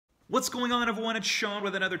What's going on, everyone? It's Sean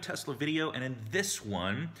with another Tesla video, and in this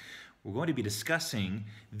one we're going to be discussing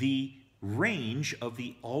the range of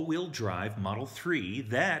the all-wheel drive Model 3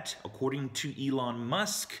 that, according to Elon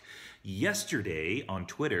Musk yesterday on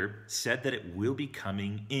Twitter, said that it will be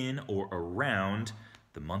coming in or around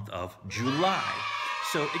the month of July.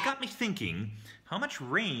 So it got me thinking, how much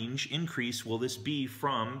range increase will this be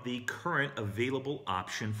from the current available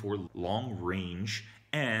option for long range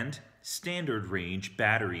and standard range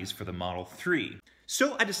batteries for the Model 3?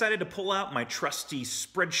 So I decided to pull out my trusty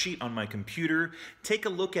spreadsheet on my computer, take a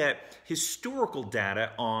look at historical data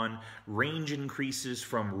on range increases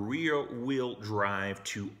from rear-wheel drive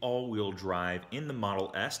to all-wheel drive in the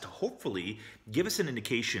Model S to hopefully give us an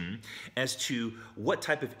indication as to what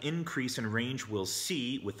type of increase in range we'll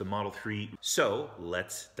see with the Model 3. So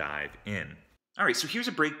let's dive in. All right, so here's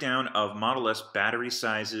a breakdown of Model S battery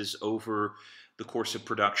sizes over the course of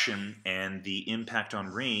production and the impact on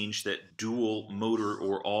range that dual motor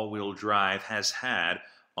or all-wheel drive has had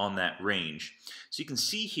on that range. So you can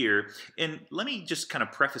see here, and let me just kind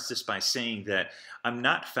of preface this by saying that I'm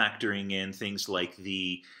not factoring in things like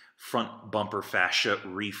the front bumper fascia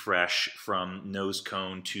refresh from nose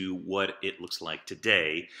cone to what it looks like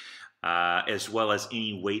today, as well as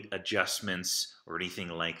any weight adjustments or anything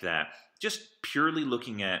like that. Just purely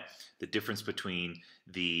looking at the difference between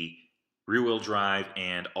the rear-wheel drive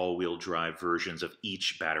and all-wheel drive versions of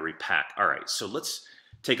each battery pack. All right, so let's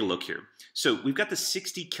take a look here. So we've got the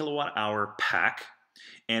 60 kilowatt hour pack,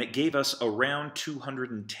 and it gave us around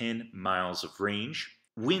 210 miles of range.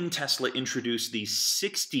 When Tesla introduced the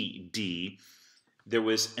 60D, there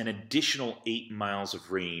was an additional 8 miles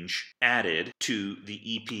of range added to the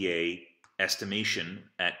EPA estimation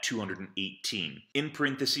at 218. In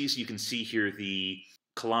parentheses, you can see here the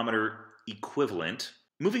kilometer equivalent.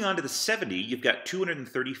 Moving on to the 70, you've got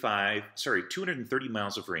 230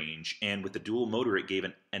 miles of range, and with the dual motor, it gave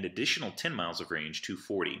an additional 10 miles of range,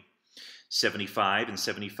 240. 75 and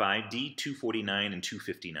 75D, 249 and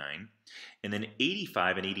 259. And then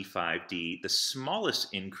 85 and 85D, the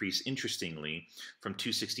smallest increase, interestingly, from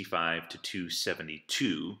 265 to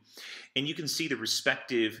 272. And you can see the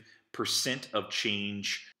respective percent of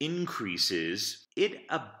change increases. It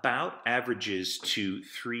about averages to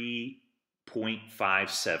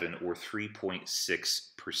 3.57 or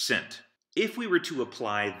 3.6%. If we were to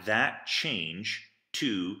apply that change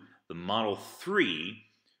to the Model 3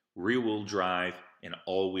 rear-wheel drive and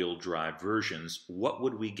all-wheel drive versions, what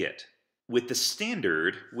would we get? With the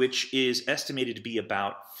standard, which is estimated to be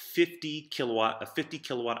about a 50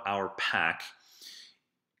 kilowatt hour pack,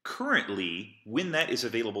 currently, when that is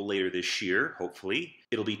available later this year, hopefully,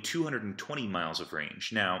 it'll be 220 miles of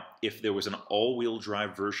range. Now, if there was an all-wheel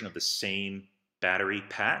drive version of the same battery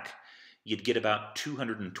pack, you'd get about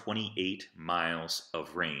 228 miles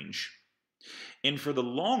of range. And for the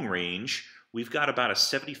long range, we've got about a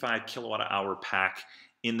 75 kilowatt hour pack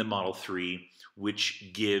in the Model 3,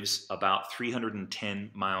 which gives about 310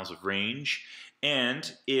 miles of range.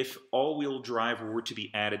 And if all-wheel drive were to be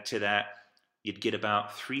added to that, you'd get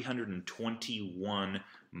about 321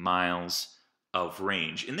 miles of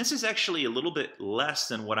range. And this is actually a little bit less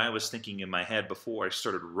than what I was thinking in my head before I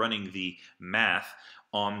started running the math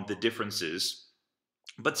on the differences,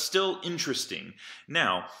 but still interesting.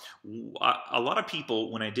 Now, a lot of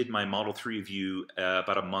people, when I did my Model 3 review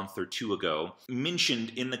about a month or two ago,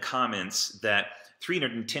 mentioned in the comments that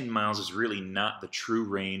 310 miles is really not the true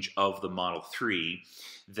range of the Model 3,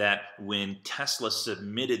 that when Tesla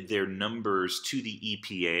submitted their numbers to the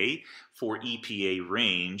EPA for EPA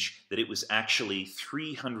range, that it was actually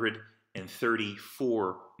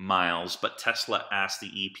 334 miles, but Tesla asked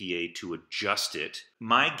the EPA to adjust it.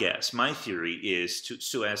 My guess, my theory is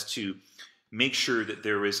so as to make sure that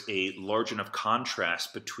there is a large enough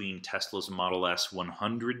contrast between Tesla's Model S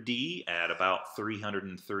 100D at about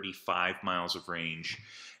 335 miles of range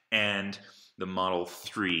and the Model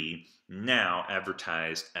 3 now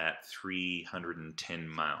advertised at 310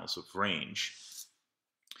 miles of range.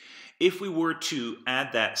 If we were to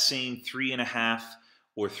add that same 3.5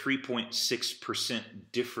 or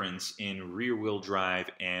 3.6% difference in rear-wheel drive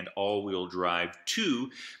and all-wheel drive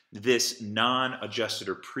to this non-adjusted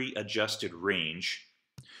or pre-adjusted range,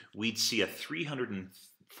 we'd see a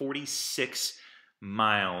 346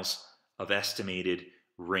 miles of estimated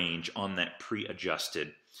range on that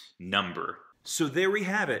pre-adjusted number. So there we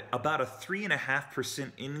have it, about a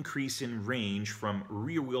 3.5% increase in range from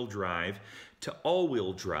rear-wheel drive to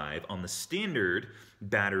all-wheel drive. On the standard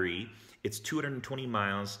battery, it's 220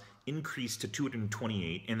 miles, increased to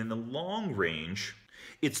 228, and in the long range,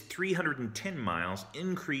 Its 310 miles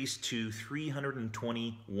increased to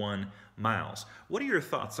 321 miles. What are your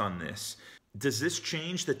thoughts on this? Does this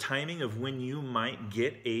change the timing of when you might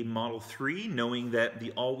get a Model 3, knowing that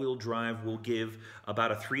the all-wheel drive will give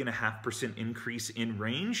about a 3.5% increase in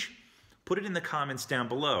range? Put it in the comments down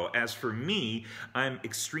below. As for me, I'm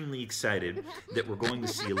extremely excited that we're going to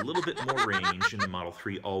see a little bit more range in the Model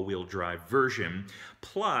 3 all-wheel drive version.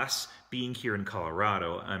 Plus, being here in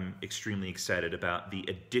Colorado, I'm extremely excited about the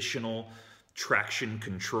additional traction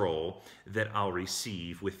control that I'll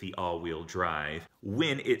receive with the all-wheel drive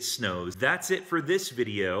when it snows. That's it for this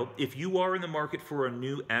video. If you are in the market for a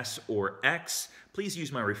new S or X, please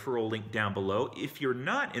use my referral link down below. If you're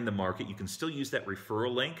not in the market, you can still use that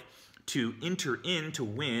referral link to enter in to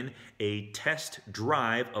win a test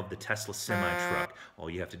drive of the Tesla semi-truck. All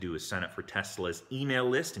you have to do is sign up for Tesla's email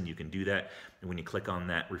list, and you can do that. And when you click on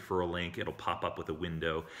that referral link, it'll pop up with a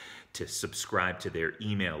window to subscribe to their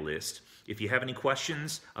email list. If you have any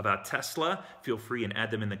questions about Tesla, feel free and add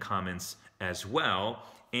them in the comments as well.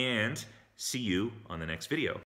 And see you on the next video.